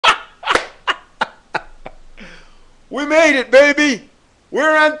We made it, baby.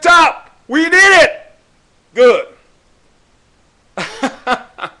 We're on top. We did it. Good.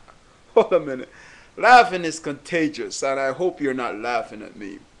 Hold a minute. Laughing is contagious, and I hope you're not laughing at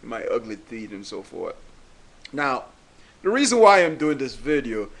me, my ugly teeth and so forth. Now, the reason why I'm doing this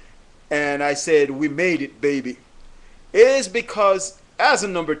video, and I said we made it, baby, is because as a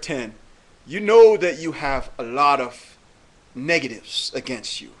number 10, you know that you have a lot of negatives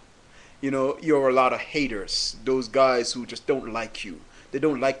against you. You know, you're a lot of haters, those guys who just don't like you. They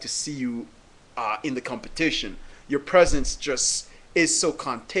don't like to see you in the competition. Your presence just is so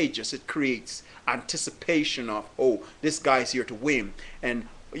contagious. It creates anticipation of, oh, this guy's here to win. And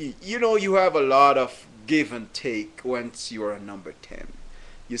you know, you have a lot of give and take once you're a number 10.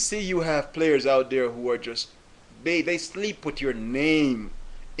 You see, you have players out there who are just, they sleep with your name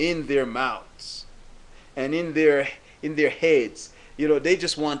in their mouths and in their heads. You know, they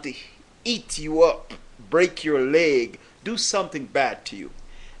just want to eat you up, break your leg, do something bad to you.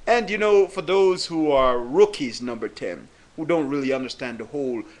 And you know, for those who are rookies, number 10, who don't really understand the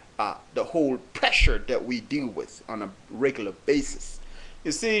whole pressure that we deal with on a regular basis.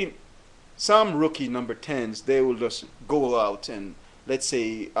 You see, some rookie number 10s, they will just go out and, let's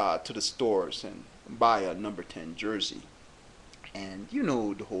say, to the stores and buy a number 10 jersey. And you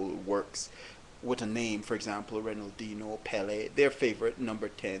know the whole works with a name, for example, Ronaldinho, Pele, their favorite number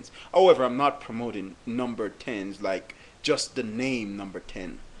 10s. However, I'm not promoting number 10s like just the name number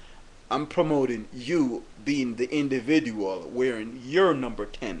 10. I'm promoting you being the individual wearing your number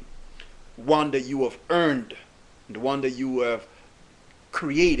 10. One that you have earned, the one that you have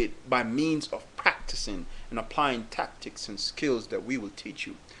created by means of practicing and applying tactics and skills that we will teach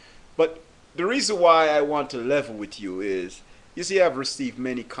you. But the reason why I want to level with you is, you see, I've received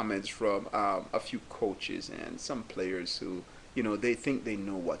many comments from a few coaches and some players who, you know, they think they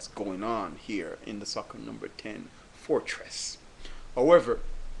know what's going on here in the soccer number 10 fortress. However,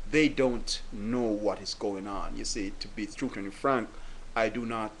 they don't know what is going on. You see, to be truthfully frank, I do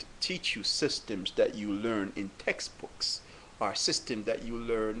not teach you systems that you learn in textbooks or systems that you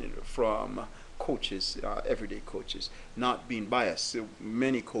learn from coaches, everyday coaches, not being biased. So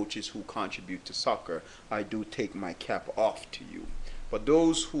many coaches who contribute to soccer, I do take my cap off to you. But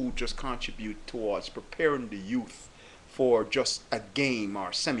those who just contribute towards preparing the youth for just a game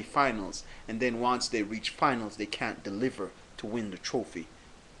or semifinals, and then once they reach finals, they can't deliver to win the trophy,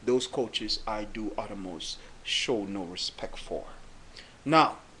 those coaches I do uttermost show no respect for.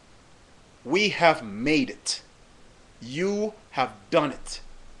 Now, we have made it. You have done it.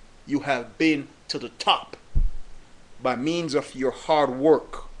 You have been to the top by means of your hard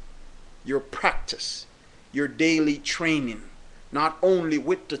work, your practice, your daily training, not only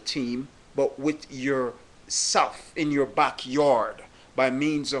with the team, but with yourself in your backyard, by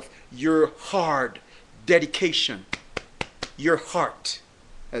means of your hard dedication, your heart,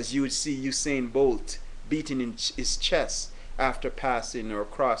 as you would see Usain Bolt beating in his chest after passing or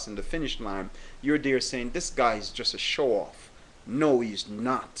crossing the finish line. You're there saying, this guy is just a show-off. No, he's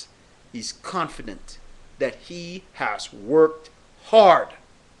not. He's confident that he has worked hard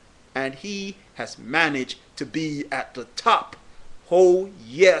and he has managed to be at the top. Oh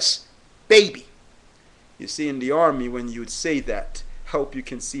yes, baby. You see, in the army, when you'd say that, I hope you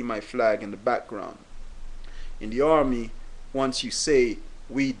can see my flag in the background. In the army, once you say,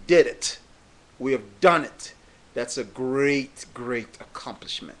 we did it, we have done it, that's a great, great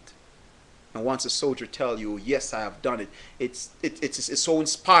accomplishment. And once a soldier tells you, yes, I have done it, it's so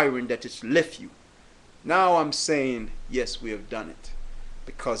inspiring that it lifts you. Now I'm saying, yes, we have done it.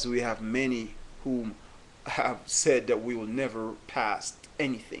 Because we have many whom have said that we will never pass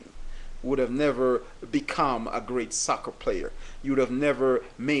anything. Would have never become a great soccer player. You would have never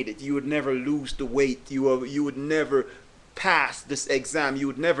made it. You would never lose the weight. You would never pass this exam. You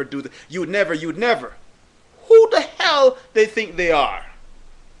would never do the. You would never. Who the hell they think they are?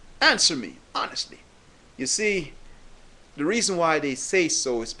 Answer me, honestly. You see, the reason why they say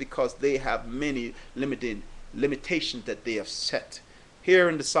so is because they have many limitations that they have set. Here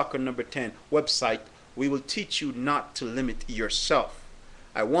in the Soccer Number 10 website, we will teach you not to limit yourself.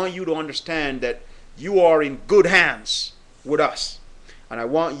 I want you to understand that you are in good hands with us. And I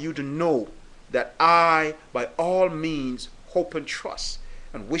want you to know that I, by all means, hope and trust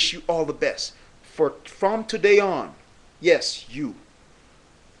and wish you all the best. For from today on, yes, you,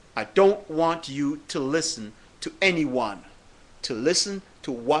 I don't want you to listen to anyone, to listen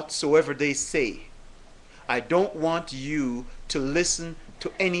to whatsoever they say. I don't want you to listen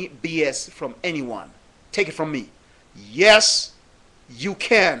to any BS from anyone. Take it from me. Yes, you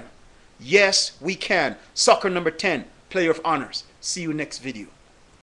can. Yes, we can. Soccer Number 10, Player of Honors. See you next video.